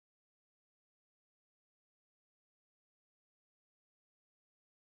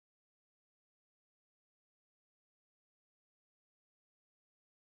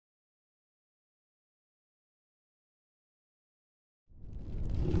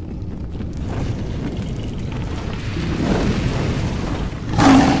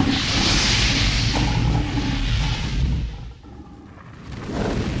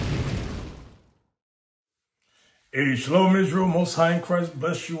Hey, shalom Israel, Most High in Christ,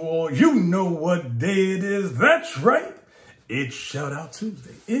 bless you all. You know what day it is. That's right. It's Shout Out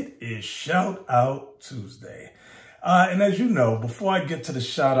Tuesday. It is Shout Out Tuesday. And as you know, before I get to the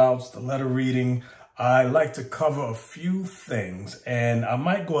shout outs, the letter reading, I like to cover a few things, and I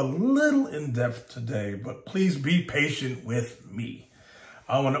might go a little in depth today, but please be patient with me.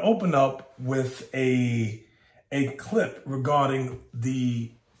 I want to open up with a clip regarding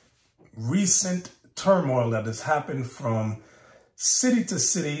the recent turmoil that has happened from city to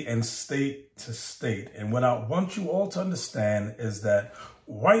city and state to state. And what I want you all to understand is that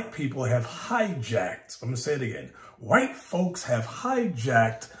white people have hijacked, I'm going to say it again, white folks have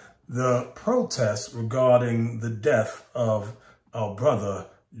hijacked the protests regarding the death of our brother,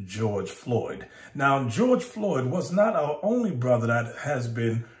 George Floyd. Now, George Floyd was not our only brother that has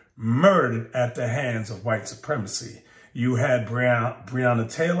been murdered at the hands of white supremacy. You had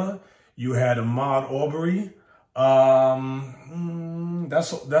Breonna Taylor, you had Ahmaud Arbery.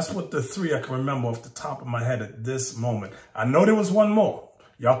 That's what the three I can remember off the top of my head at this moment. I know there was one more.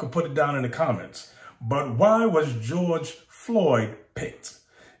 Y'all can put it down in the comments. But why was George Floyd picked?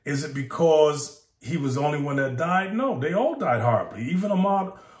 Is it because he was the only one that died? No, they all died horribly. Even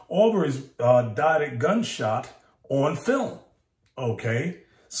Ahmaud Arbery died at gunshot on film. Okay,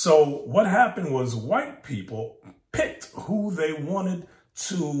 so what happened was white people picked who they wanted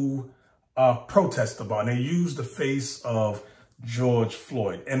to protest about. And they used the face of George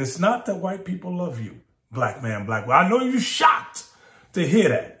Floyd. And it's not that white people love you, black man, black woman. I know you're shocked to hear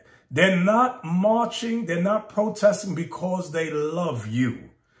that. They're not marching, they're not protesting because they love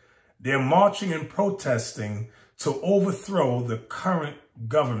you. They're marching and protesting to overthrow the current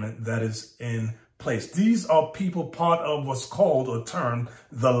government that is in place. These are people part of what's called or termed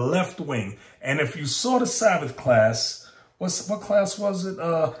the left wing. And if you saw the Sabbath class, what class was it?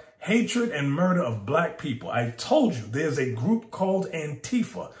 Hatred and murder of black people. I told you there's a group called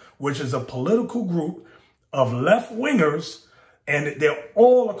Antifa, which is a political group of left-wingers, and they're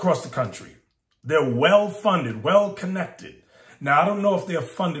all across the country. They're well-funded, well-connected. Now, I don't know if they're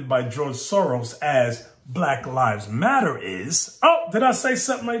funded by George Soros as Black Lives Matter is. Oh, did I say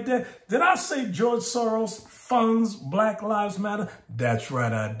something like that? Did I say George Soros funds Black Lives Matter? That's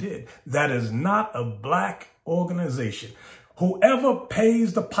right, I did. That is not a black organization. Whoever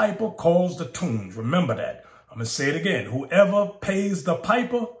pays the piper calls the tunes. Remember that. I'm going to say it again. Whoever pays the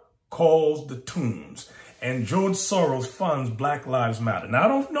piper calls the tunes. And George Soros funds Black Lives Matter. Now, I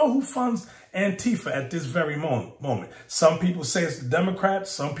don't know who funds Antifa at this very moment. Some people say it's the Democrats.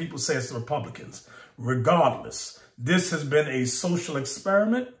 Some people say it's the Republicans. Regardless, this has been a social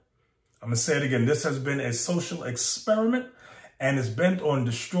experiment. I'm going to say it again. This has been a social experiment and is bent on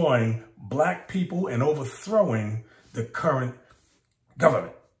destroying black people and overthrowing the current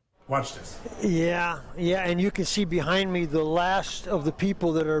government. Watch this. Yeah, and you can see behind me the last of the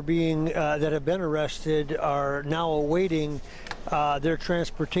people that are being that have been arrested are now awaiting their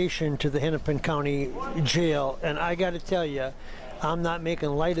transportation to the Hennepin County Jail. And I got to tell you, I'm not making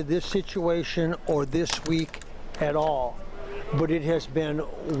light of this situation or this week at all, but it has been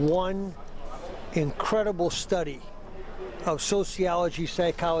one incredible study of sociology,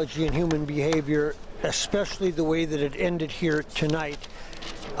 psychology, and human behavior, especially the way that it ended here tonight.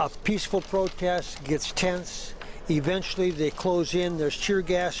 A peaceful protest gets tense. Eventually they close in, there's tear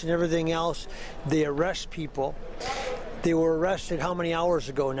gas and everything else. They arrest people. They were arrested how many hours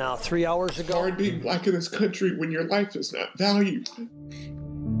ago now? 3 hours ago? It's hard being black in this country when your life is not valued.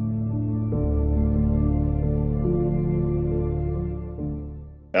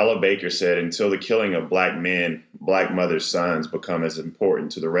 Ella Baker said, until the killing of black men, black mothers' sons become as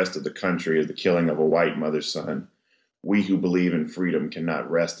important to the rest of the country as the killing of a white mother's son, we who believe in freedom cannot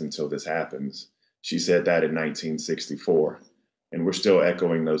rest until this happens. She said that in 1964. And we're still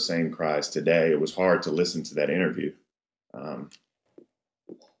echoing those same cries today. It was hard to listen to that interview.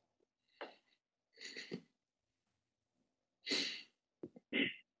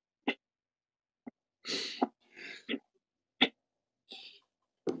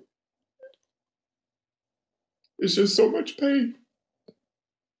 It's just so much pain.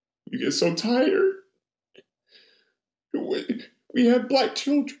 You get so tired. We have black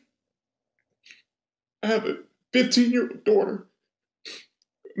children. I have a 15-year-old daughter.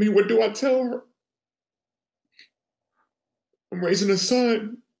 I mean, what do I tell her? I'm raising a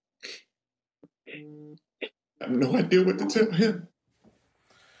son. I have no idea what to tell him.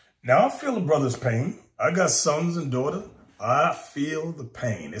 Now, I feel a brother's pain. I got sons and daughters. I feel the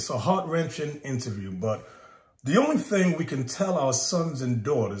pain. It's a heart-wrenching interview, but the only thing we can tell our sons and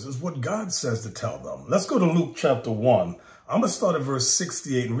daughters is what God says to tell them. Let's go to Luke chapter 1. I'm going to start at verse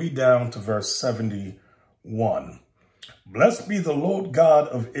 68 and read down to verse 71. Blessed be the Lord God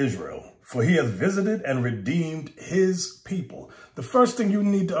of Israel, for he has visited and redeemed his people. The first thing you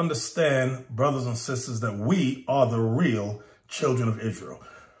need to understand, brothers and sisters, that we are the real children of Israel.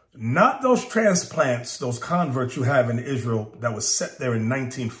 Not those transplants, those converts you have in Israel that was set there in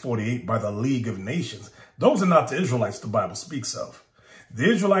 1948 by the League of Nations. Those are not the Israelites the Bible speaks of. The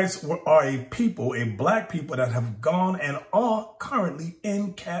Israelites are a people, a black people that have gone and are currently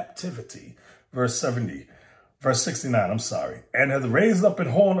in captivity. Verse 69, and hath raised up an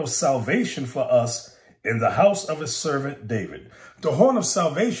horn of salvation for us in the house of his servant David. The horn of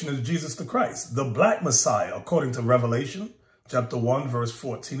salvation is Jesus the Christ, the black Messiah, according to Revelation chapter 1, verse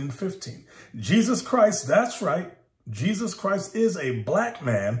 14 and 15. Jesus Christ, that's right. Jesus Christ is a black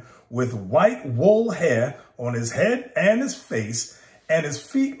man with white wool hair on his head and his face, and his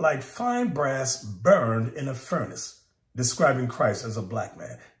feet like fine brass burned in a furnace, describing Christ as a black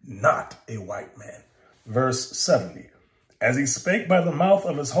man, not a white man. Verse 70, as he spake by the mouth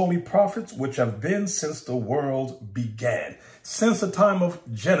of his holy prophets, which have been since the world began. Since the time of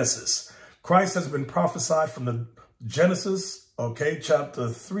Genesis, Christ has been prophesied from the Genesis, chapter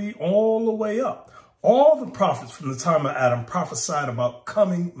 3, all the way up. All the prophets from the time of Adam prophesied about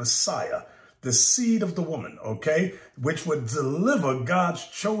coming Messiah, the seed of the woman, which would deliver God's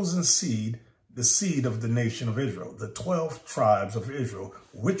chosen seed, the seed of the nation of Israel, the 12 tribes of Israel,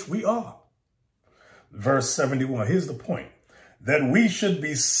 which we are. Verse 71, here's the point, that we should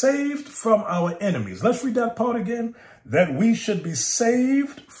be saved from our enemies. Let's read that part again. That we should be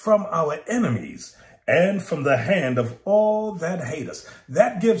saved from our enemies and from the hand of all that hate us.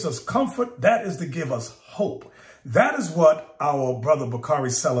 That gives us comfort. That is to give us hope. That is what our brother Bakari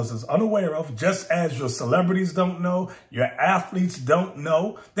Sellers is unaware of, just as your celebrities don't know, your athletes don't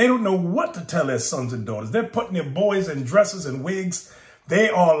know. They don't know what to tell their sons and daughters. They're putting their boys in dresses and wigs. They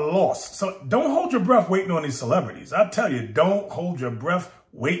are lost. So don't hold your breath waiting on these celebrities. I tell you, don't hold your breath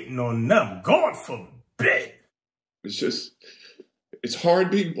waiting on them. God forbid. It's hard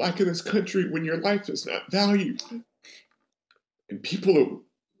being black in this country when your life is not valued. And people are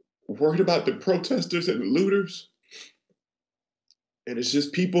worried about the protesters and the looters. And it's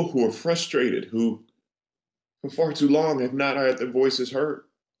just people who are frustrated, who for far too long have not had their voices heard.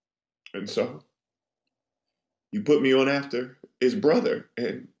 And so you put me on after his brother,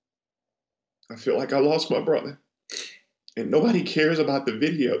 and I feel like I lost my brother. And nobody cares about the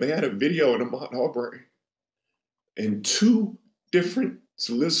video. They had a video in Ahmaud Arbery, and 2 different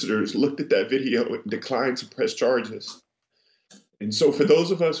solicitors looked at that video and declined to press charges. And so for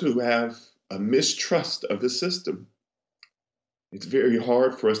those of us who have a mistrust of the system, it's very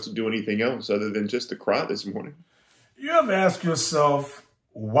hard for us to do anything else other than just to cry this morning. You ever ask yourself,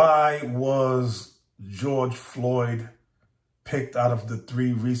 why was George Floyd picked out of the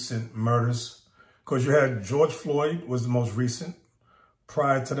 3 recent murders? Because you had George Floyd was the most recent.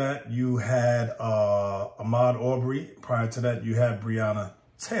 Prior to that, you had Ahmaud Arbery. Prior to that, you had Breonna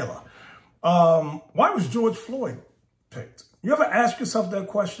Taylor. Why was George Floyd picked? You ever ask yourself that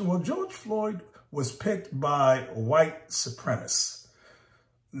question? Well, George Floyd was picked by white supremacists.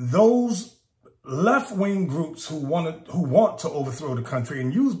 Those left-wing groups who want to overthrow the country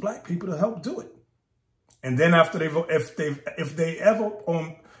and use black people to help do it. And then after if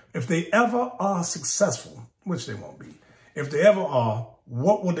they ever are successful, which they won't be, if they ever are,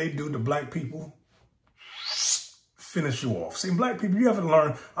 what will they do to black people? Finish you off. See, black people, you haven't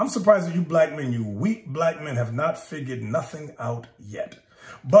learned. I'm surprised that you black men, you weak black men, have not figured nothing out yet.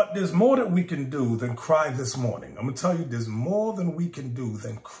 But there's more that we can do than cry this morning. I'm going to tell you, there's more than we can do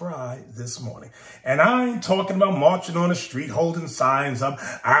than cry this morning. And I ain't talking about marching on the street, holding signs up,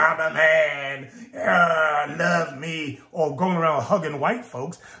 I'm a man, love me, or going around hugging white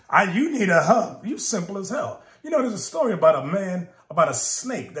folks. You need a hug. You simple as hell. You know, there's a story about a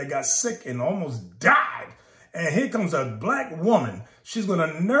snake that got sick and almost died. And here comes a black woman. She's going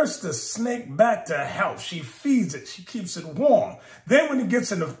to nurse the snake back to health. She feeds it. She keeps it warm. Then when it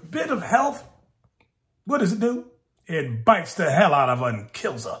gets in a bit of health, what does it do? It bites the hell out of her and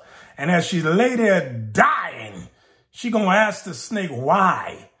kills her. And as she lay there dying, she going to ask the snake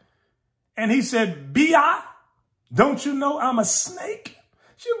why. And he said, B.I., don't you know I'm a snake?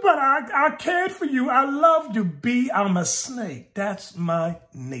 She said, brother, I cared for you. I loved you, B. I'm a snake. That's my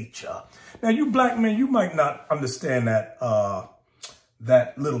nature. Now, you black men, you might not understand that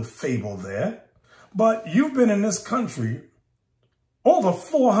little fable there, but you've been in this country over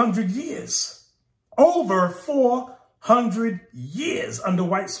 400 years. Over 400 years under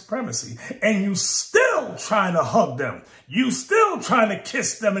white supremacy. And you still trying to hug them. You still trying to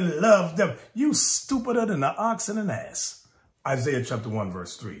kiss them and love them. You stupider than an ox and an ass. Isaiah chapter 1,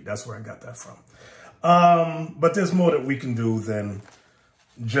 verse 3. That's where I got that from. But there's more that we can do than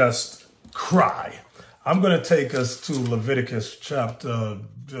just cry. I'm going to take us to Leviticus chapter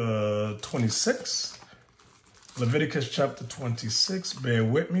 26. Leviticus chapter 26. Bear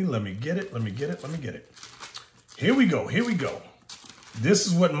with me. Let me get it. Here we go. This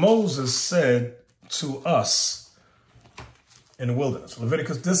is what Moses said to us in the wilderness.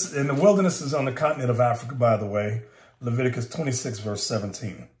 This in the wilderness is on the continent of Africa, by the way. Leviticus 26, verse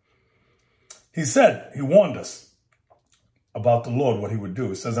 17. He warned us about the Lord, what he would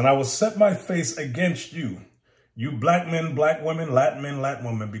do. It says, and I will set my face against you, you black men, black women, Latin men, Latin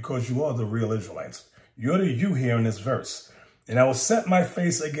women, because you are the real Israelites. You're the you here in this verse. And I will set my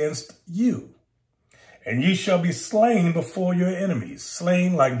face against you, and ye shall be slain before your enemies.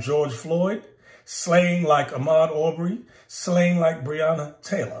 Slain like George Floyd, slain like Ahmaud Arbery, slain like Breonna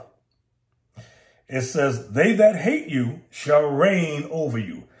Taylor. It says, they that hate you shall reign over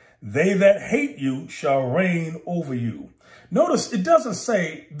you. They that hate you shall reign over you. Notice it doesn't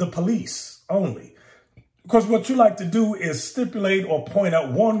say the police only, because what you like to do is stipulate or point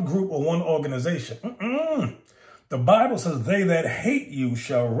out one group or one organization. The Bible says they that hate you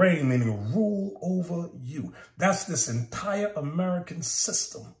shall reign, meaning rule over you. That's this entire American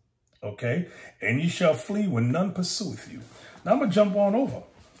system, okay? And ye shall flee when none pursueth you. Now I'm going to jump on over.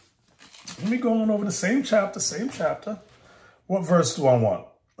 Let me go on over the same chapter. What verse do I want?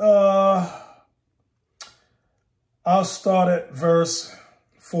 I'll start at verse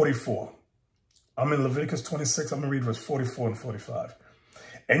 44. I'm in Leviticus 26. I'm going to read verse 44 and 45.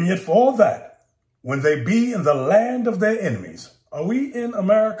 And yet for all that, when they be in the land of their enemies. Are we in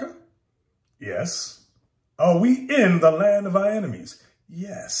America? Yes. Are we in the land of our enemies?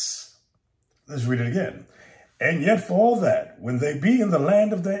 Yes. Let's read it again. And yet for all that, when they be in the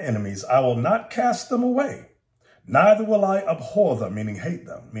land of their enemies, I will not cast them away. Neither will I abhor them, meaning hate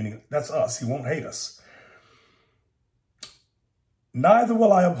them, meaning that's us. He won't hate us. Neither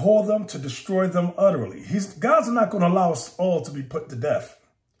will I abhor them to destroy them utterly. God's not going to allow us all to be put to death.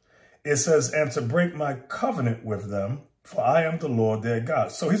 It says, and to break my covenant with them, for I am the Lord their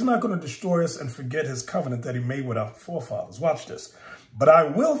God. So he's not going to destroy us and forget his covenant that he made with our forefathers. Watch this. But I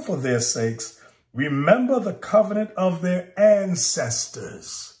will, for their sakes, remember the covenant of their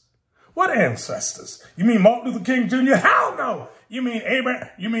ancestors. What ancestors? You mean Martin Luther King Jr.? Hell no. You mean Abraham?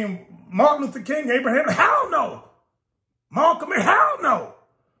 You mean Martin Luther King, Abraham? Hell no. Malcolm? Hell no.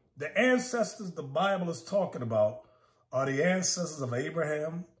 The ancestors the Bible is talking about are the ancestors of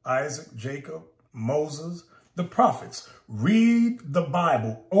Abraham, Isaac, Jacob, Moses, the prophets. Read the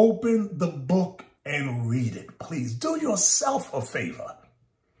Bible. Open the book and read it. Please do yourself a favor.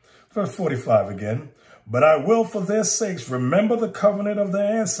 Verse 45 again. But I will for their sakes remember the covenant of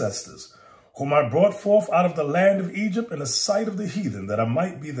their ancestors, whom I brought forth out of the land of Egypt in the sight of the heathen, that I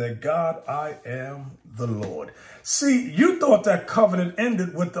might be their God. I am the Lord. See, you thought that covenant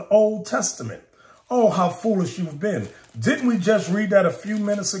ended with the Old Testament. Oh, how foolish you've been. Didn't we just read that a few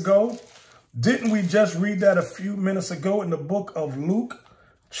minutes ago? Didn't we just read that a few minutes ago in the book of Luke,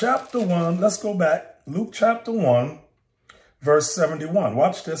 chapter 1? Let's go back. Luke chapter 1, verse 71.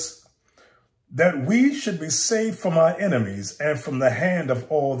 Watch this. That we should be saved from our enemies and from the hand of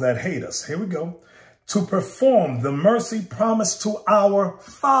all that hate us. Here we go. To perform the mercy promised to our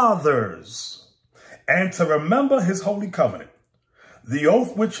fathers, and to remember his holy covenant, the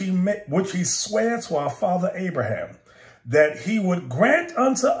oath which he sware to our father Abraham, that he would grant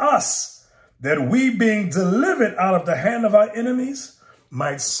unto us that we, being delivered out of the hand of our enemies,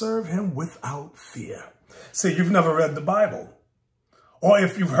 might serve him without fear. See, you've never read the Bible. Or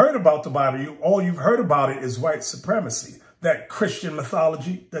if you've heard about the Bible, all you've heard about it is white supremacy, that Christian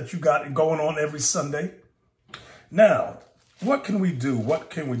mythology that you got going on every Sunday. Now, what can we do?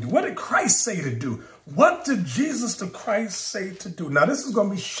 What can we do? What did Christ say to do? What did Jesus the Christ say to do? Now, this is going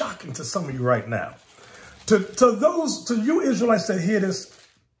to be shocking to some of you right now. To you Israelites that hear this,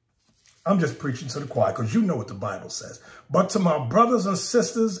 I'm just preaching to the choir because you know what the Bible says. But to my brothers and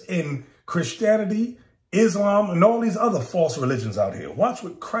sisters in Christianity, Islam, and all these other false religions out here, watch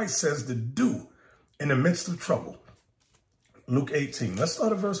what Christ says to do in the midst of trouble. Luke 18, let's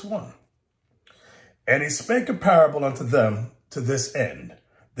start at verse 1. And he spake a parable unto them to this end,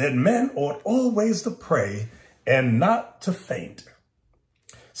 that men ought always to pray and not to faint,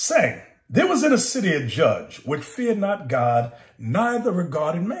 saying, there was in a city a judge which feared not God, neither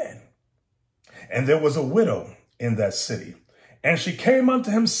regarded man. And there was a widow in that city, and she came unto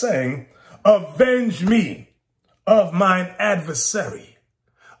him, saying, avenge me of mine adversary.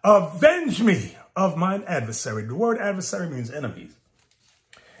 Avenge me of mine adversary. The word adversary means enemies.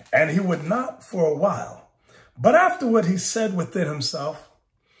 And he would not for a while. But afterward he said within himself,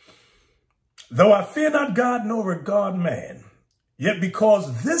 Though I fear not God nor regard man, yet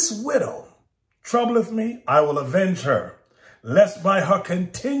because this widow troubleth me, I will avenge her, lest by her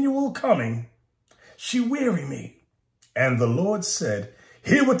continual coming she weary me. And the Lord said,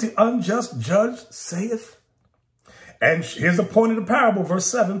 hear what the unjust judge saith. And here's the point of the parable, verse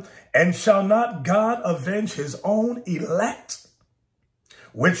 7. And shall not God avenge his own elect,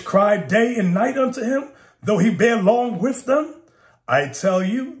 which cry day and night unto him, though he bear long with them? I tell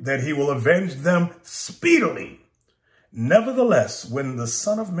you that he will avenge them speedily. Nevertheless, when the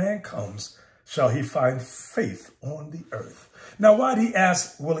Son of Man comes, shall he find faith on the earth? Now, why did he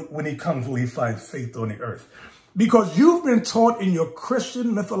ask, when he comes, will he find faith on the earth? Because you've been taught in your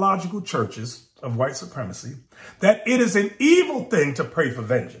Christian mythological churches of white supremacy that it is an evil thing to pray for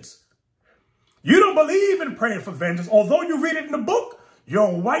vengeance. You don't believe in praying for vengeance, although you read it in the book.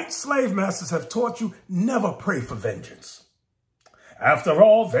 Your white slave masters have taught you never pray for vengeance. After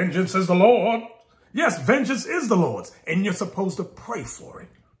all, vengeance is the Lord. Yes, vengeance is the Lord's, and you're supposed to pray for it.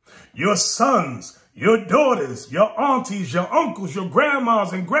 Your sons, your daughters, your aunties, your uncles, your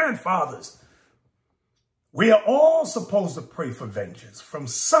grandmas and grandfathers. We are all supposed to pray for vengeance from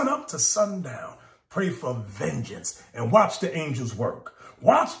sunup to sundown. Pray for vengeance and watch the angels work.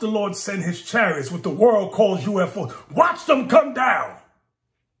 Watch the Lord send his chariots, what the world calls UFOs. Watch them come down.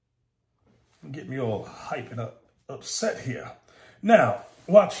 Get me all hyped and upset here. Now,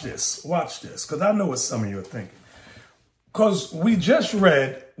 watch this, because I know what some of you are thinking. Because we just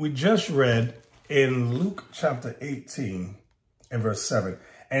read in Luke chapter 18 and verse 7,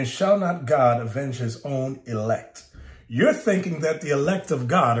 and shall not God avenge his own elect? You're thinking that the elect of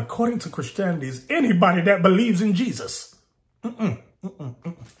God, according to Christianity, is anybody that believes in Jesus.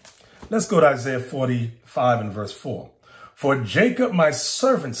 Let's go to Isaiah 45 and verse 4. For Jacob my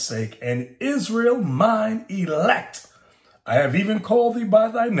servant's sake, and Israel mine elect, I have even called thee by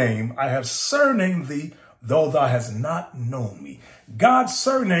thy name. I have surnamed thee, though thou hast not known me. God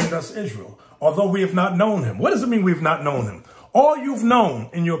surnamed us Israel, although we have not known him. What does it mean we've not known him? All you've known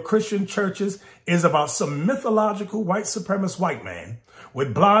in your Christian churches is about some mythological white supremacist white man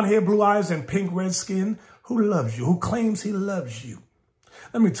with blonde hair, blue eyes, and pink red skin who loves you, who claims he loves you.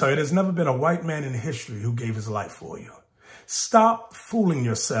 Let me tell you, there's never been a white man in history who gave his life for you. Stop fooling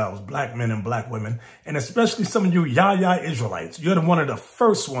yourselves, black men and black women, and especially some of you yah-yah Israelites. You're one of the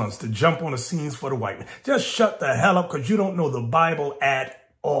first ones to jump on the scenes for the white man. Just shut the hell up, because you don't know the Bible at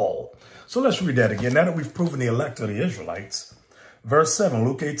all. So let's read that again. Now that we've proven the elect of the Israelites. Verse 7,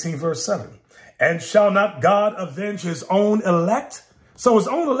 Luke 18, verse 7. And shall not God avenge his own elect? So his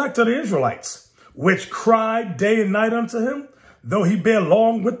own elect are the Israelites, which cried day and night unto him, though he bear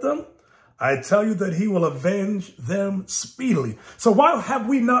long with them. I tell you that he will avenge them speedily. So why have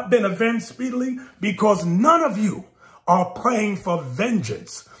we not been avenged speedily? Because none of you are praying for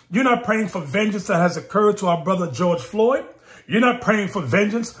vengeance. You're not praying for vengeance that has occurred to our brother George Floyd. You're not praying for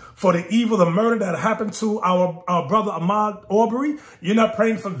vengeance for the evil, the murder that happened to our brother Ahmaud Arbery. You're not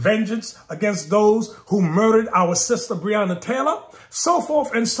praying for vengeance against those who murdered our sister Breonna Taylor. So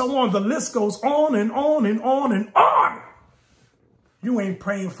forth and so on. The list goes on and on and on and on. You ain't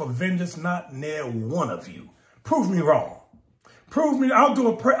praying for vengeance, not near one of you. Prove me wrong. Prove me. I'll do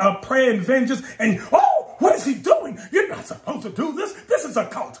a prayer in vengeance and, oh, what is he doing? You're not supposed to do this. This is a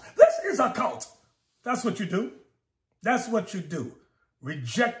cult. This is a cult. That's what you do. That's what you do.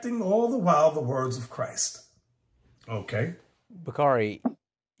 Rejecting all the while the words of Christ. Okay. Bakari,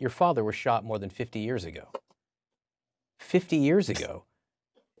 your father was shot more than 50 years ago. 50 years ago.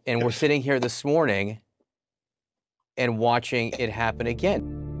 And we're sitting here this morning and watching it happen again.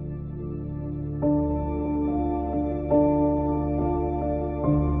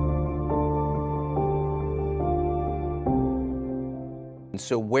 And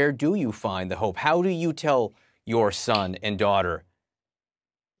so where do you find the hope? How do you tell your son and daughter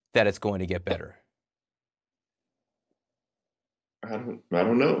that it's going to get better? I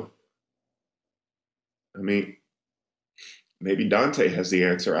don't know. I mean, maybe Dante has the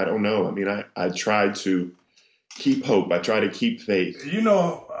answer. I don't know. I mean, I try to keep hope. I try to keep faith. You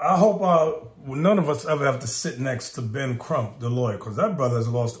know, I hope none of us ever have to sit next to Ben Crump, the lawyer, because that brother has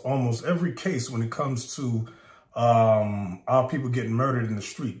lost almost every case when it comes to our people getting murdered in the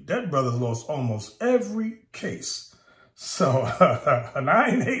street. That brother's lost almost every case. So, and I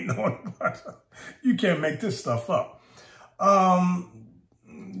ain't hating on him, but you can't make this stuff up.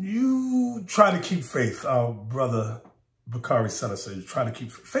 You try to keep faith, our brother Bakari Sutter said. You try to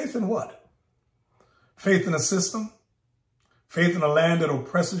keep faith in what? Faith in a system? Faith in a land that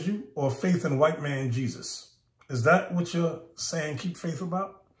oppresses you? Or faith in white man Jesus? Is that what you're saying keep faith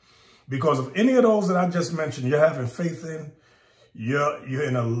about? Because of any of those that I just mentioned, you're having faith in, You're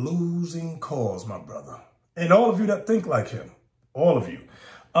in a losing cause, my brother. And all of you that think like him, all of you.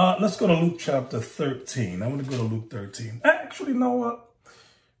 Let's go to Luke chapter 13. I want to go to Luke 13. Actually, you know what?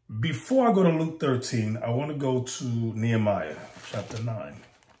 Before I go to Luke 13, I want to go to Nehemiah chapter 9.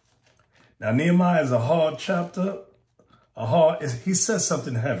 Now, Nehemiah is a hard chapter. He says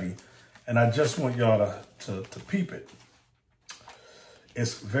something heavy, and I just want y'all to peep it.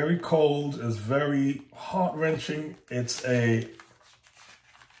 It's very cold. It's very heart-wrenching. It's a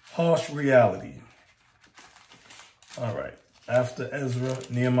harsh reality. All right. After Ezra,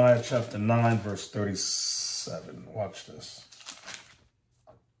 Nehemiah chapter 9, verse 37. Watch this.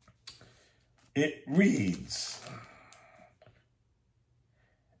 It reads,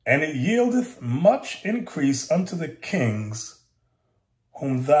 "And it yieldeth much increase unto the kings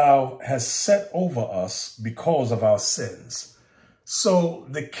whom thou hast set over us because of our sins." So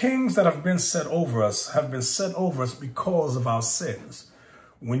the kings that have been set over us because of our sins.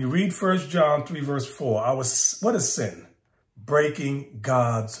 When you read 1 John 3, verse 4, what is sin? Breaking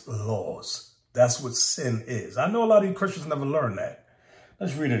God's laws. That's what sin is. I know a lot of you Christians never learned that.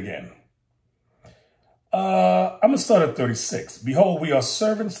 Let's read it again. I'm going to start at 36. "Behold, we are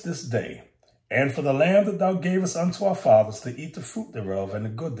servants this day, and for the land that thou gavest unto our fathers to eat the fruit thereof and the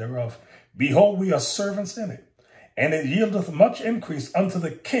good thereof. Behold, we are servants in it. And it yieldeth much increase unto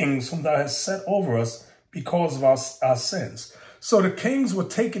the kings whom thou hast set over us because of our sins." So the kings were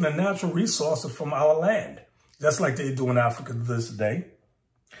taking the natural resources from our land, just like they do in Africa this day.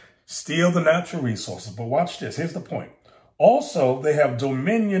 Steal the natural resources. But watch this. Here's the point. "Also, they have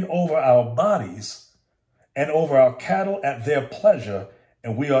dominion over our bodies and over our cattle at their pleasure,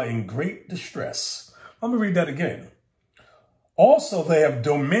 and we are in great distress." Let me read that again. "Also, they have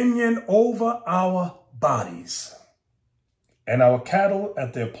dominion over our bodies and our cattle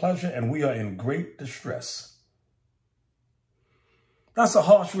at their pleasure, and we are in great distress." That's a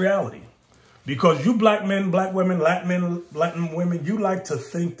harsh reality, because you black men, black women, Latin women, you like to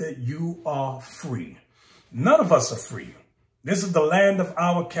think that you are free. None of us are free. This is the land of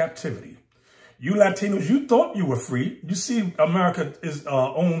our captivity. You Latinos, you thought you were free. You see, America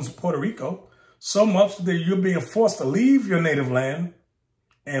owns Puerto Rico so much that you're being forced to leave your native land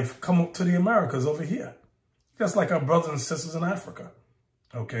and come up to the Americas over here. Just like our brothers and sisters in Africa,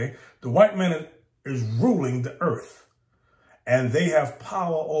 okay? The white man is ruling the earth, and they have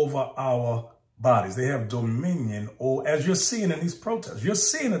power over our bodies. They have dominion, or as you're seeing in these protests, you're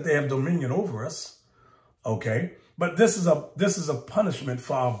seeing that they have dominion over us, okay? But this is a punishment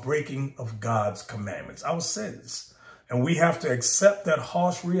for our breaking of God's commandments, our sins. And we have to accept that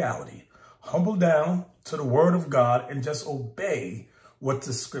harsh reality, humble down to the word of God, and just obey what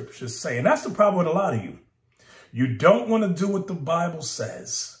the scriptures say. And that's the problem with a lot of you. You don't want to do what the Bible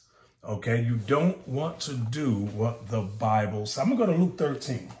says, okay? You don't want to do what the Bible says. I'm going to go to Luke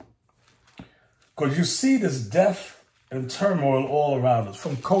 13. Because you see this death and turmoil all around us,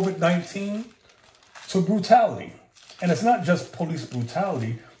 from COVID-19 to brutality. And it's not just police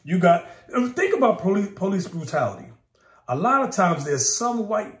brutality. Think about police brutality. A lot of times there's some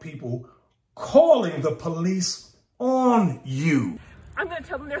white people calling the police on you. I'm going to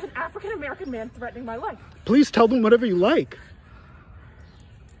tell them there's an African-American man threatening my life. Please tell them whatever you like.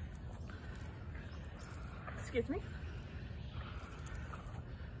 Excuse me?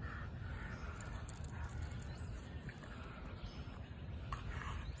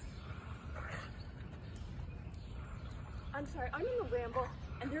 I'm sorry, I'm in the Ramble,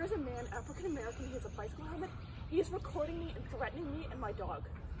 and there is a man, African-American, he has a bicycle helmet. He is recording me and threatening me and my dog.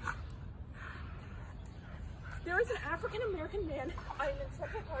 There is an African-American man, I am in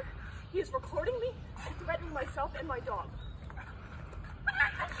Central Park. He is recording me and threatening myself and my dog.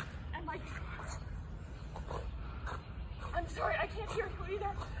 And I'm sorry, I can't hear you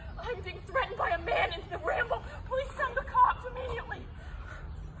either. I'm being threatened by a man in the Ramble. Please send the cops immediately.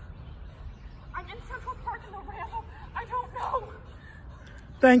 I'm in Central Park in the Ramble. I don't know.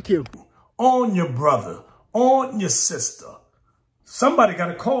 Thank you. On your brother, on your sister. Somebody got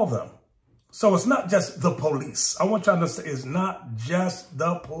to call them. So it's not just the police. I want y'all to understand, it's not just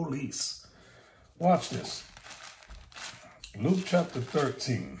the police. Watch this. Luke chapter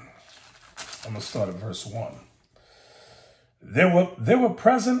 13. I'm going to start at verse 1. There were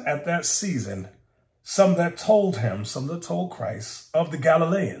present at that season some that told Christ of the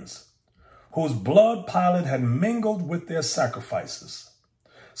Galileans, whose blood Pilate had mingled with their sacrifices.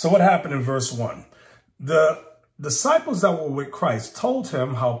 So what happened in verse 1? The disciples that were with Christ told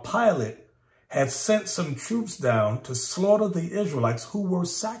him how Pilate had sent some troops down to slaughter the Israelites who were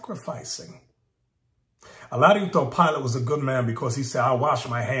sacrificing. A lot of you thought Pilate was a good man because he said, "I wash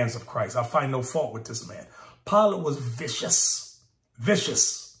my hands of Christ. I find no fault with this man." Pilate was vicious.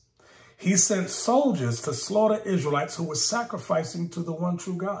 vicious. He sent soldiers to slaughter Israelites who were sacrificing to the one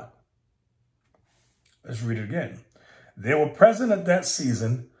true God. Let's read it again. There were present at that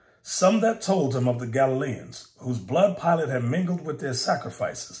season some that told him of the Galileans, whose blood Pilate had mingled with their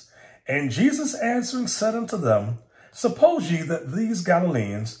sacrifices. And Jesus answering said unto them, suppose ye that these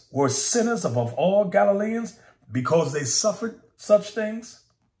Galileans were sinners above all Galileans, because they suffered such things?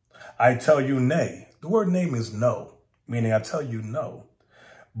 I tell you, nay. The word nay means no, meaning I tell you no.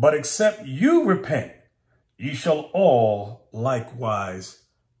 But except you repent, ye shall all likewise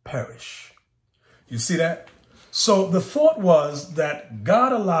perish. You see that? So the thought was that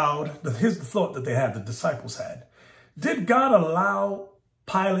God allowed, here's the thought that they had, the disciples had. Did God allow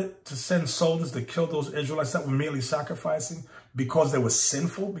Pilate to send soldiers to kill those Israelites that were merely sacrificing because they were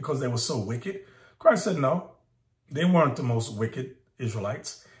sinful, because they were so wicked? Christ said, no, they weren't the most wicked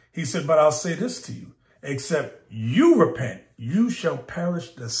Israelites. He said, but I'll say this to you, except you repent, you shall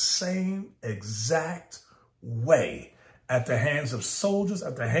perish the same exact way at the hands of soldiers,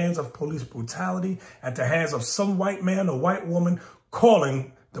 at the hands of police brutality, at the hands of some white man or white woman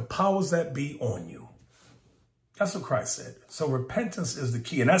calling the powers that be on you. That's what Christ said. So repentance is the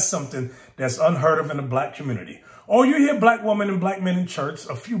key. And that's something that's unheard of in the black community. Oh, you hear black women and black men in church,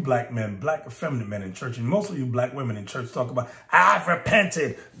 a few black men, black effeminate men in church, and most of you black women in church talk about, I've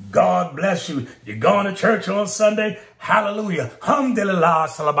repented. God bless you. You're going to church on Sunday. Hallelujah. Hamdulillah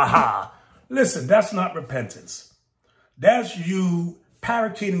salabaha. Listen, that's not repentance. That's you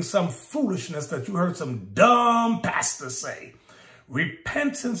parakeeting some foolishness that you heard some dumb pastor say.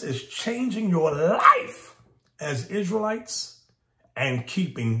 Repentance is changing your life as Israelites and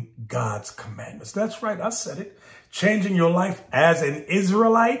keeping God's commandments. That's right, I said it. Changing your life as an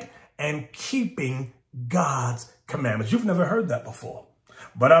Israelite and keeping God's commandments. You've never heard that before,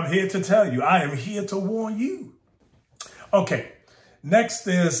 but I'm here to tell you, I am here to warn you. Okay, next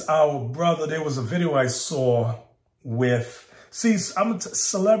is our brother. There was a video I saw with,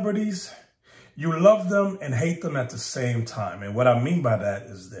 celebrities, you love them and hate them at the same time. And what I mean by that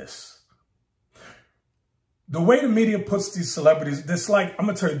is this. The way the media puts these celebrities, this like, I'm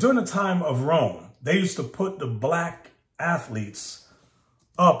going to tell you, during the time of Rome, they used to put the black athletes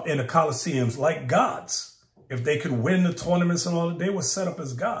up in the Colosseums like gods. If they could win the tournaments and all that, they were set up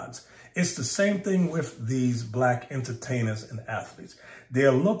as gods. It's the same thing with these black entertainers and athletes.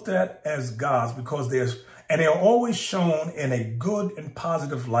 They're looked at as gods because they're always shown in a good and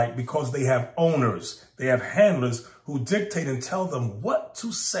positive light because they have owners, they have handlers who dictate and tell them what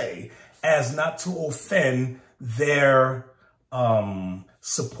to say as not to offend their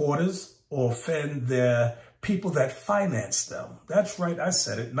supporters or offend their people that finance them. That's right, I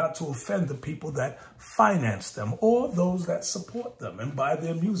said it, not to offend the people that finance them or those that support them and buy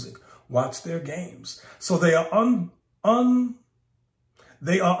their music, watch their games. So they are unable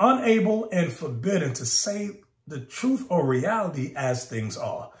and forbidden to say the truth or reality as things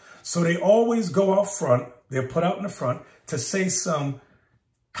are. So they always go out front, they're put out in the front to say some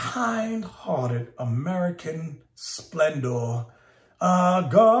kind-hearted American splendor.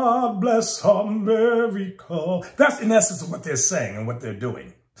 God bless America. That's in essence what they're saying and what they're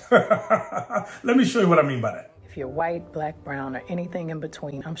doing. Let me show you what I mean by that. If you're white, black, brown, or anything in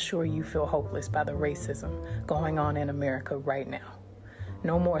between, I'm sure you feel hopeless by the racism going on in America right now.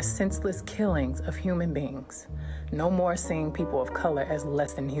 No more senseless killings of human beings. No more seeing people of color as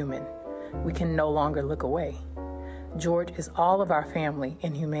less than human. We can no longer look away. George is all of our family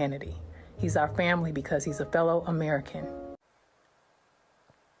in humanity. He's our family because he's a fellow American.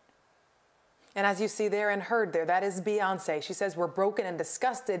 And as you see there and heard there, that is Beyonce. She says we're broken and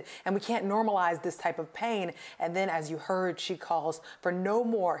disgusted and we can't normalize this type of pain. And then as you heard, she calls for no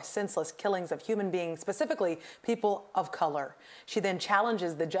more senseless killings of human beings, specifically people of color. She then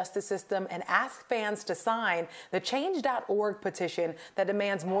challenges the justice system and asks fans to sign the change.org petition that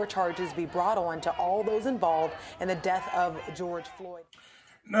demands more charges be brought on to all those involved in the death of George Floyd.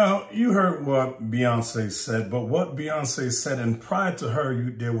 Now, you heard what Beyonce said, but what Beyonce said, and prior to her,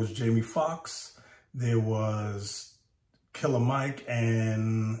 there was Jamie Foxx, there was Killer Mike,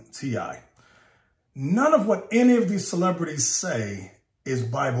 and T.I. None of what any of these celebrities say is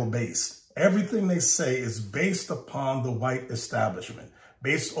Bible-based. Everything they say is based upon the white establishment,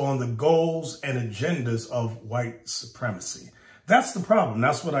 based on the goals and agendas of white supremacy. That's the problem.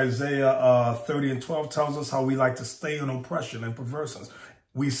 That's what Isaiah 30:12 tells us, how we like to stay in oppression and perverseness.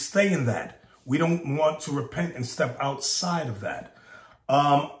 We stay in that. We don't want to repent and step outside of that.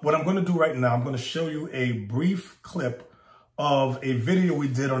 What I'm going to do right now, I'm going to show you a brief clip of a video we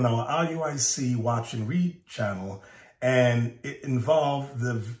did on our RUIC Watch and Read channel. And it involved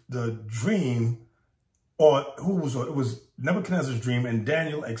the dream it was Nebuchadnezzar's dream, and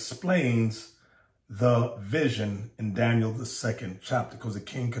Daniel explains the vision in Daniel, the 2nd chapter, because the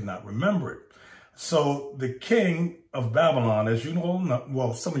king could not remember it. So the king of Babylon, as you all know,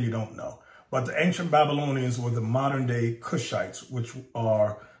 well, some of you don't know, but the ancient Babylonians were the modern day Cushites, which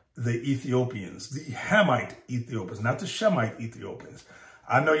are the Ethiopians, the Hamite Ethiopians, not the Shemite Ethiopians.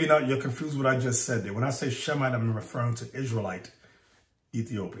 I know you're confused with what I just said there. When I say Shemite, I'm referring to Israelite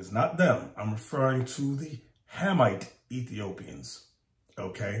Ethiopians, not them. I'm referring to the Hamite Ethiopians.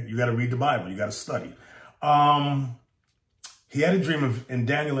 Okay, you got to read the Bible. You got to study. He had a dream and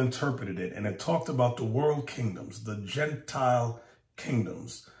Daniel interpreted it, and it talked about the world kingdoms, the Gentile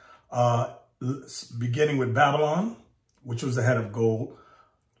kingdoms, beginning with Babylon, which was the head of gold,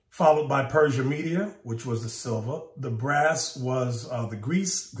 followed by Persia Media, which was the silver. The brass was the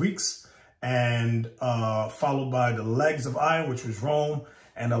Greeks, and followed by the legs of iron, which was Rome.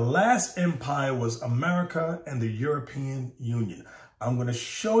 And the last empire was America and the European Union. I'm going to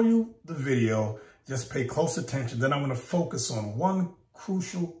show you the video. Just pay close attention. Then I'm going to focus on one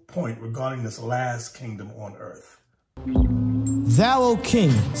crucial point regarding this last kingdom on earth. Thou, O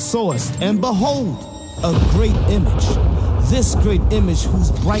king, sawest, and behold, a great image. This great image,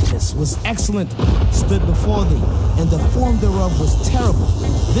 whose brightness was excellent, stood before thee, and the form thereof was terrible.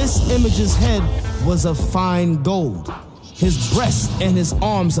 This image's head was of fine gold, his breast and his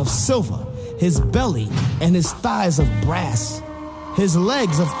arms of silver, his belly and his thighs of brass, his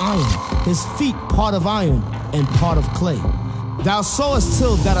legs of iron, his feet part of iron and part of clay. Thou sawest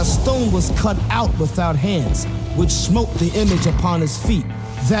till that a stone was cut out without hands, which smote the image upon his feet,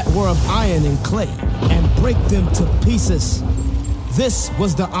 that were of iron and clay, and brake them to pieces. This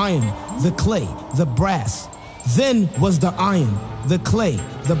was the iron, the clay, the brass. Then was the iron, the clay,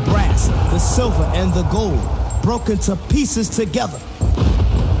 the brass, the silver, and the gold, broken to pieces together,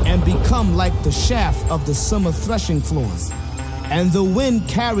 and become like the shaft of the summer threshing floors. And the wind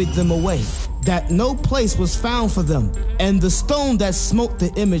carried them away, that no place was found for them. And the stone that smote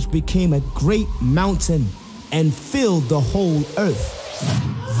the image became a great mountain, and filled the whole earth.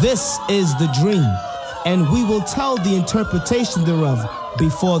 This is the dream, and we will tell the interpretation thereof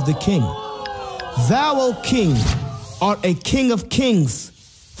before the king. Thou, O king, art a king of kings,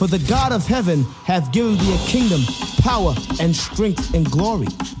 for the God of heaven hath given thee a kingdom, power, and strength, and glory.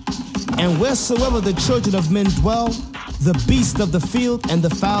 And wheresoever the children of men dwell, the beasts of the field and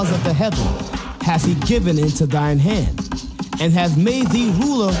the fowls of the heaven hath he given into thine hand, and hath made thee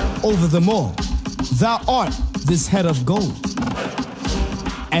ruler over them all. Thou art this head of gold.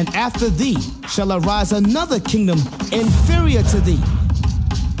 And after thee shall arise another kingdom inferior to thee.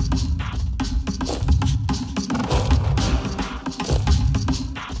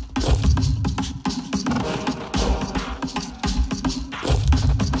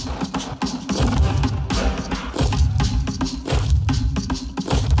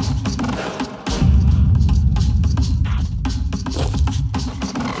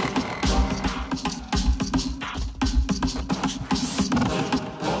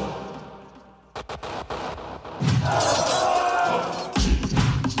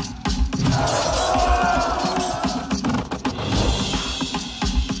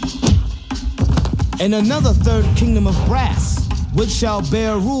 And another third kingdom of brass, which shall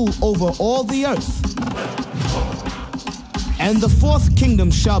bear rule over all the earth. And the fourth kingdom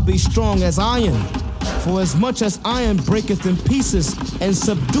shall be strong as iron, for as much as iron breaketh in pieces and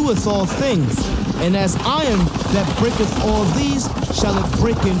subdueth all things, and as iron that breaketh all these shall it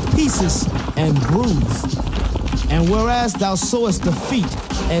break in pieces and bruise. And whereas thou sawest the feet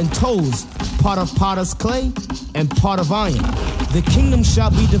and toes, part of potter's clay and part of iron, the kingdom shall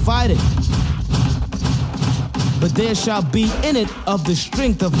be divided. But there shall be in it of the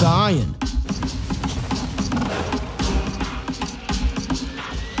strength of the iron.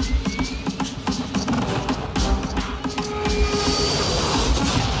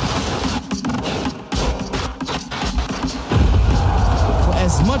 For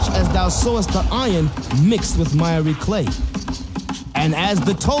as much as thou sawest the iron mixed with miry clay, and as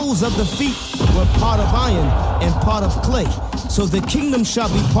the toes of the feet were part of iron and part of clay, so the kingdom shall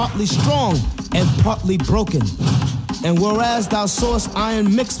be partly strong and partly broken. And whereas thou sawest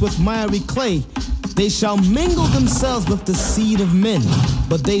iron mixed with miry clay, they shall mingle themselves with the seed of men,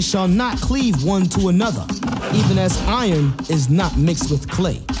 but they shall not cleave one to another, even as iron is not mixed with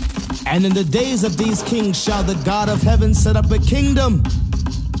clay. And in the days of these kings shall the God of heaven set up a kingdom.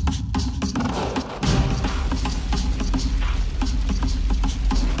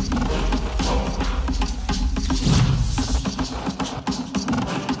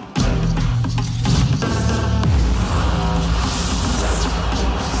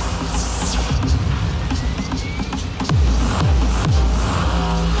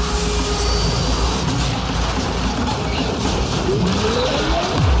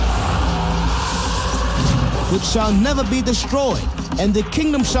 which shall never be destroyed, and the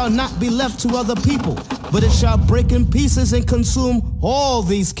kingdom shall not be left to other people, but it shall break in pieces and consume all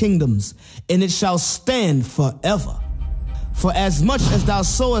these kingdoms, and it shall stand forever. For as much as thou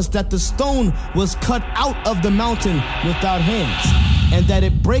sawest that the stone was cut out of the mountain without hands, and that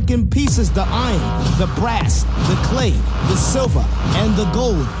it brake in pieces the iron, the brass, the clay, the silver, and the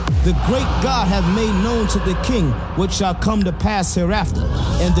gold, the great God hath made known to the king what shall come to pass hereafter.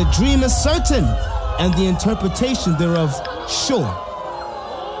 And the dream is certain, and the interpretation thereof sure.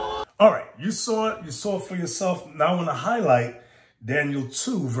 All right, you saw it for yourself. Now I want to highlight Daniel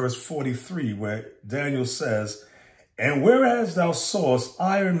 2, verse 43, where Daniel says, "And whereas thou sawest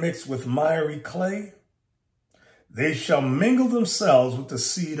iron mixed with miry clay, they shall mingle themselves with the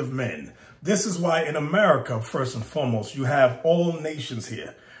seed of men." This is why in America, first and foremost, you have all nations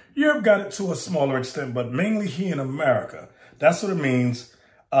here. Europe got it to a smaller extent, but mainly here in America. That's what it means.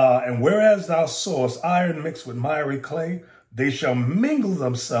 And whereas thou sawest iron mixed with miry clay, they shall mingle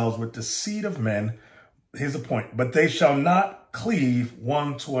themselves with the seed of men. Here's the point. "But they shall not cleave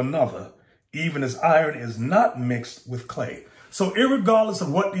one to another, even as iron is not mixed with clay." So irregardless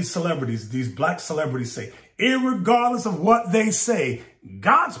of what these celebrities, these black celebrities say, irregardless of what they say,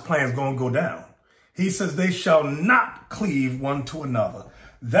 God's plan is going to go down. He says they shall not cleave one to another.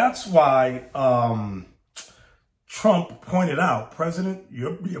 That's why Trump pointed out,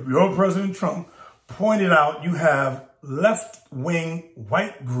 your President Trump pointed out, you have left-wing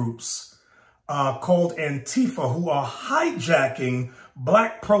white groups called Antifa who are hijacking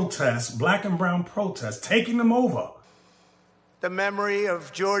black protests, black and brown protests, taking them over. The memory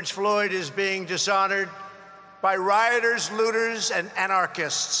of George Floyd is being dishonored by rioters, looters, and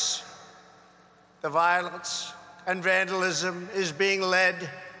anarchists. The violence and vandalism is being led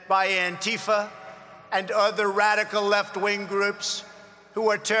by Antifa and other radical left-wing groups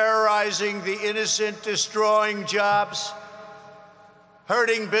who are terrorizing the innocent, destroying jobs,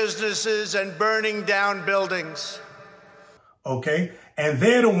 hurting businesses, and burning down buildings. Okay, and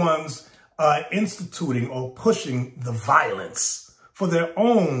they're the ones instituting or pushing the violence for their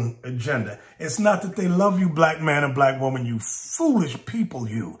own agenda. It's not that they love you, black man and black woman, you foolish people,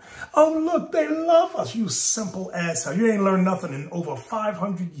 you. Oh, look, they love us, you simple asshole. You ain't learned nothing in over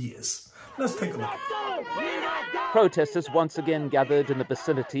 500 years. Let's take a look. Protesters once again gathered in the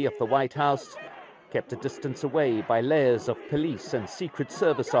vicinity of the White House, kept a distance away by layers of police and Secret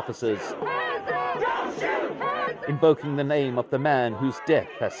Service officers, invoking the name of the man whose death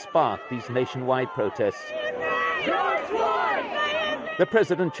has sparked these nationwide protests. The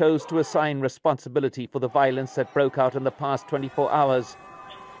president chose to assign responsibility for the violence that broke out in the past 24 hours,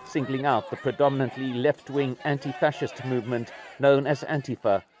 singling out the predominantly left-wing anti-fascist movement known as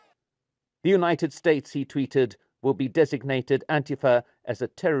Antifa. The United States, he tweeted, will be designated Antifa as a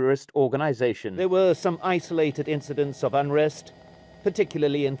terrorist organization. There were some isolated incidents of unrest,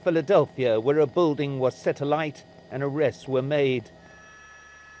 particularly in Philadelphia, where a building was set alight and arrests were made.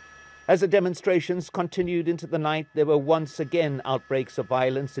 As the demonstrations continued into the night, there were once again outbreaks of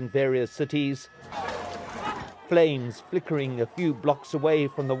violence in various cities. Flames flickering a few blocks away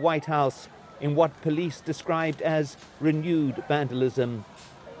from the White House in what police described as renewed vandalism,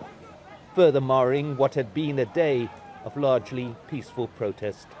 further marring what had been a day of largely peaceful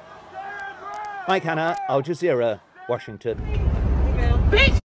protest. Mike Hanna, Al Jazeera, Washington.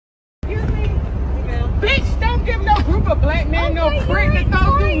 Bitch! Bitch, don't give no group of black men no prick that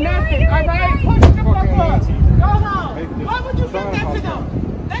don't do nothing, alright? Push the fuck up. Go home. Why would you give that to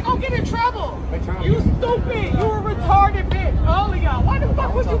them? They gonna get in trouble. You stupid. You a retarded bitch. All of y'all. Why the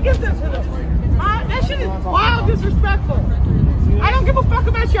fuck would you give that to them? That shit is wild disrespectful. I don't give a fuck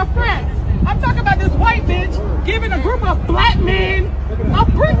about your friends. I'm talking about this white bitch giving a group of black men a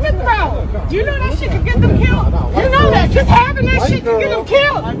brick to throw. Do you know that shit could get them killed? You know that. Just having that shit could get them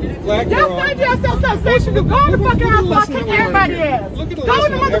killed. Y'all find yourself so station to go in the fucking house while kick everybody's ass. Go in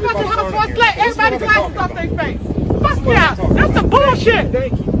the motherfucking house while slap everybody's glasses off their face. Fuck yeah. That's some bullshit.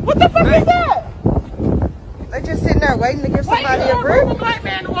 What the fuck is that? They're just sitting there waiting to give somebody a brick. A black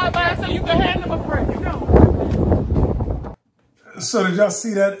man to walk by so you can hand them a brick. You know. So did y'all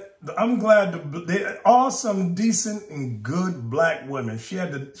see that? I'm glad they are some decent and good black women. She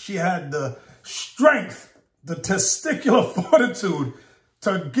had the strength, the testicular fortitude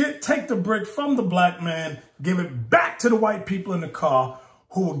to take the brick from the black man, give it back to the white people in the car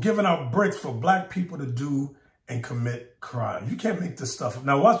who were giving out bricks for black people to do and commit crime. You can't make this stuff up.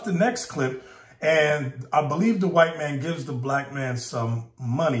 Now watch the next clip, and I believe the white man gives the black man some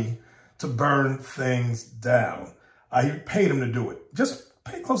money to burn things down. He paid him to do it. Just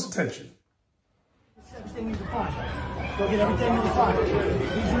pay close attention. Everything you can find. Go get everything you can find.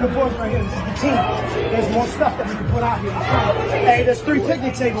 are the boys right here. This is the team. There's more stuff that we can put out here. Hey, there's 3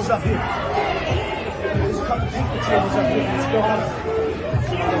 picnic tables up here. There's a couple picnic tables up here. Let's go on.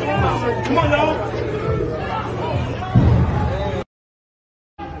 Come on, y'all.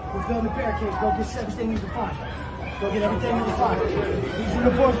 We're building barricades. Go get everything you can find. Go get everything you can find. These are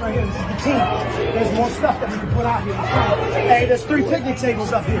the boys right here. This is the team. There's more stuff that we can put out here. Hey, there's 3 picnic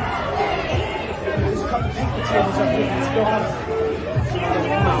tables up here. There's a couple picnic tables up here. Let's go on.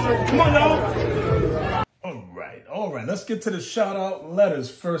 Come on, y'all. All right. Let's get to the shout out letters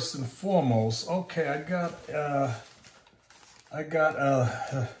first and foremost. Okay,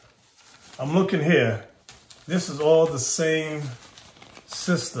 I'm looking here. This is all the same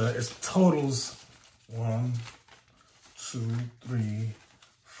sister. It's totals 1, 2, 3,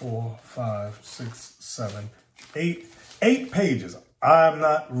 4, 5, 6, 7, 8. 8 pages. I'm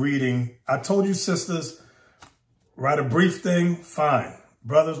not reading. I told you, sisters, write a brief thing. Fine.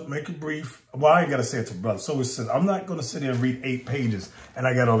 Brothers, make it brief. Well, I ain't got to say it to brothers. So it says, I'm not going to sit here and read 8 pages and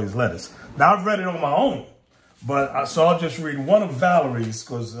I got all these letters. Now, I've read it on my own. But so I'll just read one of Valerie's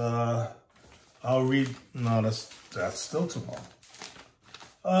because I'll read. No, that's still too long.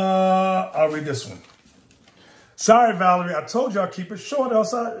 I'll read this one. Sorry, Valerie. I told you I'll keep it short,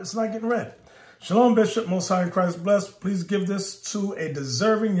 else it's not getting read. Shalom, Bishop, Most High in Christ blessed. Please give this to a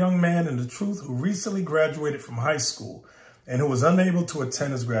deserving young man in the truth who recently graduated from high school and who was unable to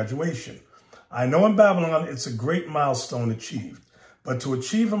attend his graduation. I know in Babylon it's a great milestone achieved, but to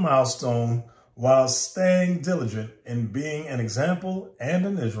achieve a milestone while staying diligent in being an example and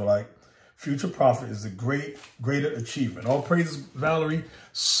an Israelite, future prophet is a greater achievement. All praises, Valerie.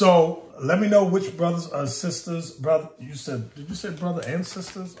 So let me know which brothers or sisters, brother, did you say brother and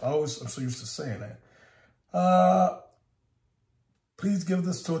sisters? I'm so used to saying that. Please give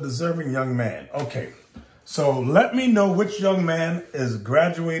this to a deserving young man. Okay. So let me know which young man is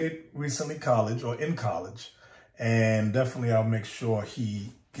graduated recently college or in college. And definitely I'll make sure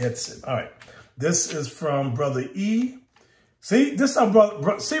he gets it. All right. This is from Brother E. See, this is our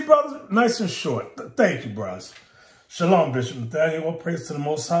brother. See, brother, nice and short. Thank you, brothers. Shalom, Bishop Nathaniel. All praise to the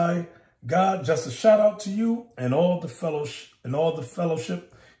Most High God. Just a shout out to you and all the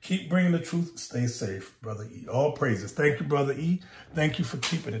fellowship. Keep bringing the truth. Stay safe, Brother E. All praises. Thank you, Brother E. Thank you for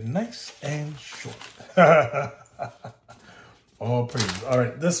keeping it nice and short. All praises. All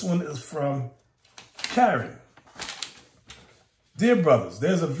right, this one is from Karen. Dear brothers,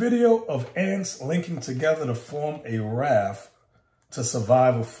 there's a video of ants linking together to form a raft to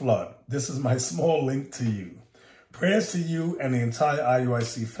survive a flood. This is my small link to you. Prayers to you and the entire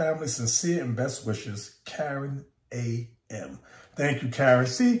IUIC family. Sincere and best wishes, Karen A.M. Thank you, Karen.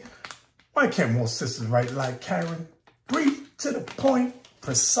 See, why can't more sisters write like Karen? Brief, to the point,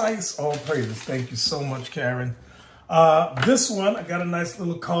 precise, all praises. Thank you so much, Karen. This one, I got a nice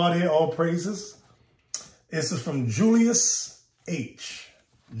little card here, all praises. This is from Julius H.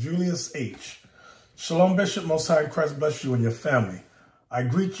 Julius H. Shalom, Bishop, Most High in Christ bless you and your family. I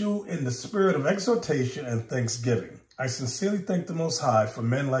greet you in the spirit of exhortation and thanksgiving. I sincerely thank the Most High for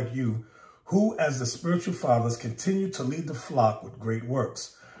men like you who, as the spiritual fathers, continue to lead the flock with great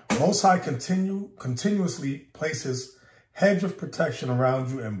works. Most High continuously place his hedge of protection around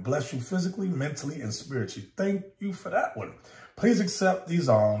you and bless you physically, mentally, and spiritually. Thank you for that one. Please accept these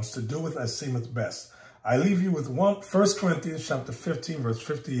alms to do with as seemeth best. I leave you with 1 Corinthians chapter 15, verse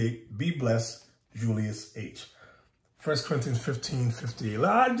 58. Be blessed, Julius H. 1 Corinthians 15, 58.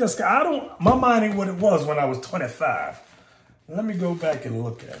 My mind ain't what it was when I was 25. Let me go back and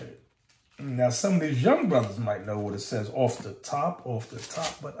look at it. Now, some of these young brothers might know what it says off the top,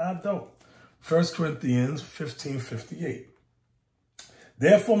 but I don't. 1 Corinthians 15, 58.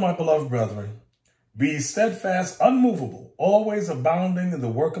 Therefore, my beloved brethren, be steadfast, unmovable, always abounding in the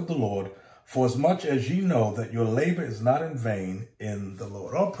work of the Lord, for as much as ye know that your labor is not in vain in the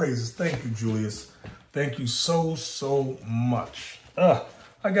Lord. All praises. Thank you, Julius. Thank you so, so much. I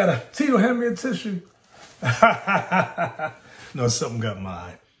got a Tito, hand me a tissue. No, something got my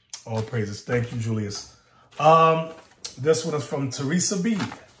eye. All praises. Thank you, Julius. This one is from Teresa B.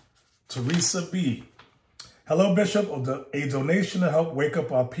 Teresa B. Hello, Bishop. A donation to help wake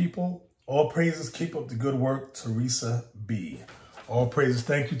up our people. All praises. Keep up the good work, Teresa B. All praises.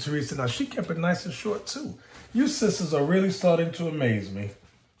 Thank you, Teresa. Now, she kept it nice and short, too. You sisters are really starting to amaze me.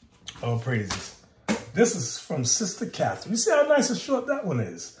 All praises. This is from Sister Catherine. You see how nice and short that one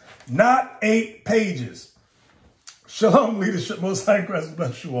is? Not 8 pages. Shalom, leadership. Most High in Christ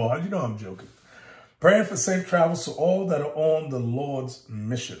bless you all. You know I'm joking. Praying for safe travels to all that are on the Lord's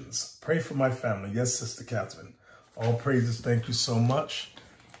missions. Pray for my family. Yes, Sister Catherine. All praises. Thank you so much.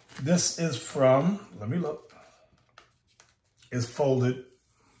 This is from, let me look. It's folded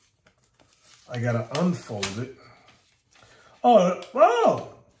I gotta unfold it. Oh,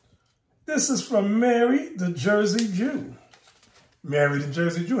 this is from Mary, the Jersey Jew. Mary, the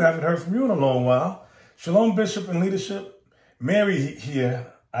Jersey Jew, haven't heard from you in a long while. Shalom, Bishop and leadership. Mary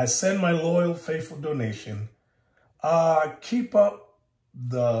here. I send my loyal, faithful donation. Keep up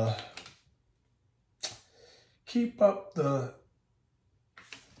the,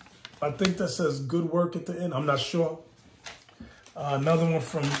 I think that says good work at the end. I'm not sure. Another one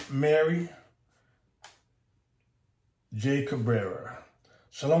from Mary J. Cabrera.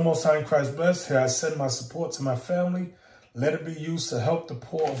 Shalom, Most High in Christ bless. Here I send my support to my family. Let it be used to help the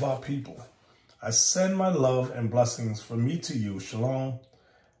poor of our people. I send my love and blessings from me to you. Shalom,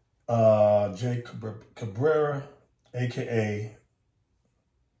 J. Cabrera, a.k.a.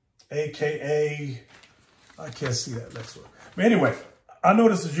 I can't see that next one. But anyway, I know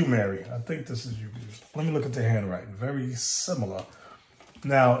this is you, Mary. I think this is you. Let me look at the handwriting. Very similar.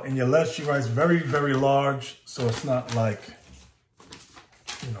 Now, in your left, she writes very, very large. So it's not like,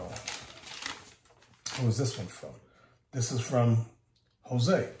 you know, who is this one from? This is from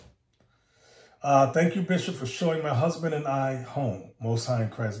Jose. Thank you, Bishop, for showing my husband and I home. Most High in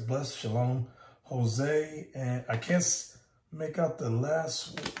Christ bless. Shalom, Jose. And I can't make out the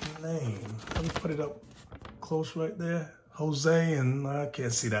last name. Let me put it up close right there. Jose, and I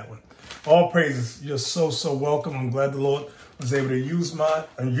can't see that one. All praises. You're so welcome. I'm glad the Lord was able to use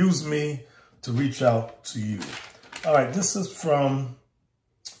me to reach out to you. All right, this is from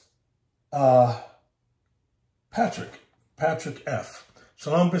Patrick F.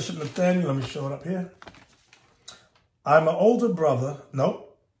 Shalom, Bishop Nathaniel. Let me show it up here. I'm an older brother.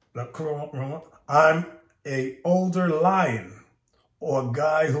 Nope. Wrong. I'm an older lion, or a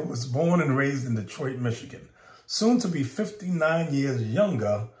guy who was born and raised in Detroit, Michigan. Soon to be 59 years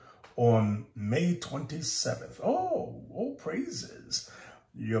younger on May 27th. Oh, praises.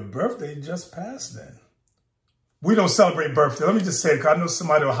 Your birthday just passed then. We don't celebrate birthday. Let me just say it, because I know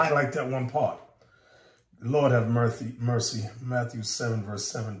somebody will highlight that one part. Lord have mercy. Matthew 7, verse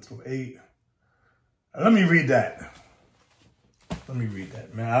 7 through 8. Let me read that.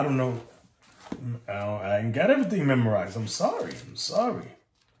 Man, I don't know. I ain't got everything memorized. I'm sorry.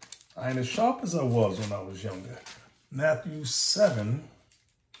 I ain't as sharp as I was when I was younger. Matthew 7,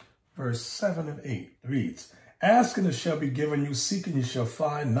 verse 7 and 8 reads, Ask and it shall be given you, seek and you shall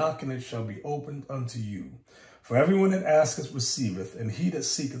find, knock and it shall be opened unto you. For everyone that asketh receiveth, and he that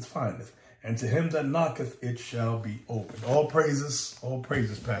seeketh findeth, and to him that knocketh it shall be opened. All praises,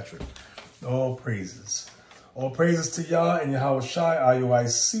 Patrick. All praises. All praises to Yah and Yahweh Shai,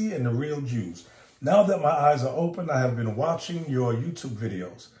 IUIC, and the real Jews. Now that my eyes are open, I have been watching your YouTube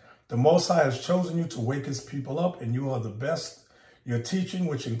videos. The Most High has chosen you to wake his people up, and you are the best. Your teaching,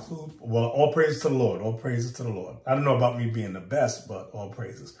 which include, well, all praises to the Lord. All praises to the Lord. I don't know about me being the best, but all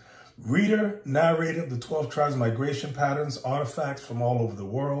praises. Reader, narrator, the 12 tribes migration patterns, artifacts from all over the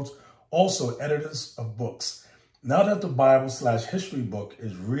world, also editors of books. Now that the Bible/history book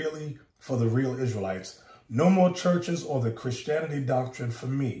is really for the real Israelites, no more churches or the Christianity doctrine for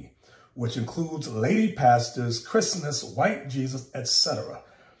me, which includes lady pastors, Christmas, white Jesus, etc.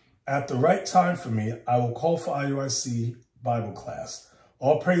 At the right time for me, I will call for IUIC Bible class.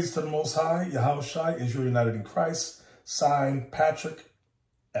 All praise to the Most High, Yahweh Shai, Israel United in Christ. Signed, Patrick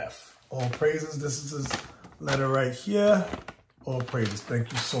F. All praises. This is his letter right here. All praises.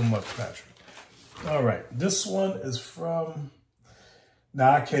 Thank you so much, Patrick. All right. This one is from...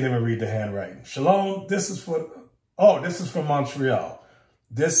 Now, I can't even read the handwriting. Shalom. This is from Montreal.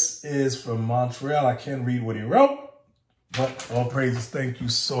 This is from Montreal. I can't read what he wrote, but all praises. Thank you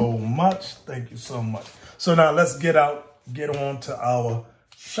so much. Thank you so much. So now let's get on to our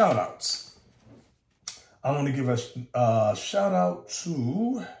shout outs. I want to give a shout out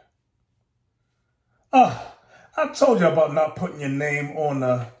to, I told you about not putting your name on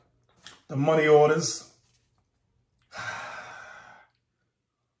the money orders.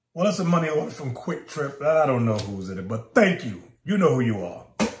 Well, it's a money order from Quick Trip. I don't know who's in it, but thank you. You know who you are.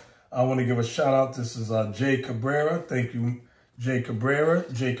 I want to give a shout out. This is Jay Cabrera. Thank you, Jay Cabrera.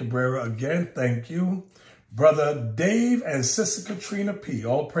 Jay Cabrera again. Thank you. Brother Dave and Sister Katrina P.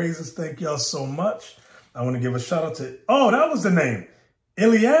 All praises. Thank y'all so much. I want to give a shout out to, that was the name.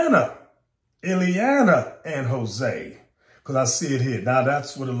 Ileana and Jose. Because I see it here. Now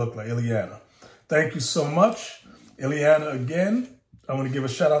that's what it looked like. Ileana. Thank you so much. Ileana again. I want to give a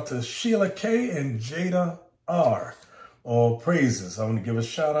shout out to Sheila K and Jada R. All praises. I want to give a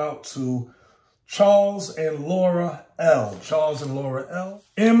shout out to Charles and Laura L.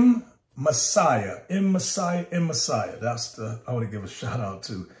 M. Messiah. That's I want to give a shout out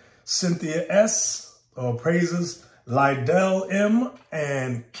to Cynthia S. All praises. Lydell M.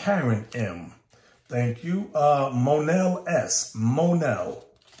 and Karen M. Thank you. Monel S. Monel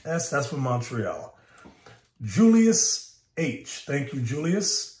S. That's from Montreal. Julius H. Thank you,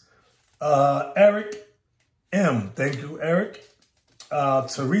 Julius. Eric M. Thank you, Eric.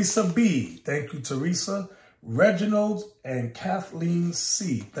 Teresa B. Thank you, Teresa. Reginald and Kathleen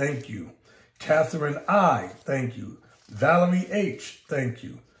C. Thank you. Catherine I. Thank you. Valerie H. Thank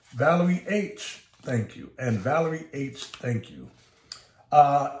you. Valerie H. Thank you. And Valerie H. Thank you.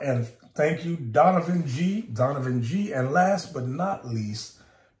 And thank you, Donovan G. Donovan G. And last but not least,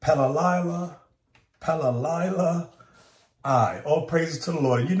 Pelalila I. All praises to the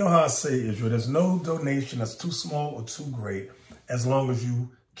Lord. You know how I say, Israel, there's no donation that's too small or too great as long as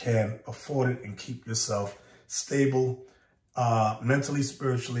you can afford it and keep yourself stable, mentally,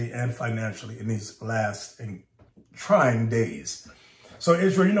 spiritually, and financially in these last and trying days. So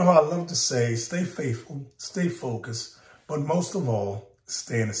Israel, you know how I love to say, stay faithful, stay focused, but most of all,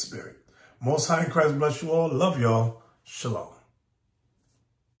 stay in the spirit. Most High in Christ bless you all. Love y'all. Shalom.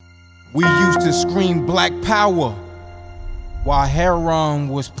 We used to scream black power while Heron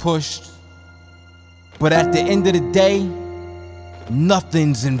was pushed. But at the end of the day,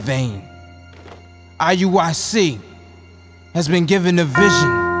 nothing's in vain. IUIC has been given a vision.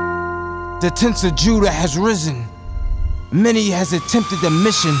 The tents of Judah has risen. Many has attempted the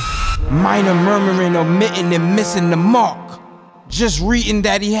mission. Minor murmuring, omitting, and missing the mark. Just reading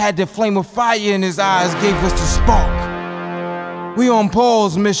that he had the flame of fire in his eyes gave us the spark. We on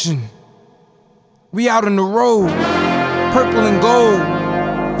Paul's mission. We out on the road, purple and gold.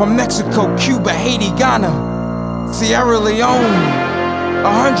 From Mexico, Cuba, Haiti, Ghana, Sierra Leone.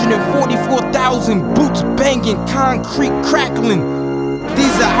 144,000 boots banging, concrete crackling.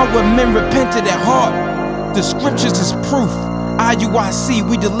 These are our men repented at heart. The scriptures is proof. IUIC,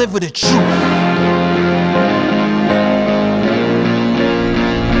 we deliver the truth.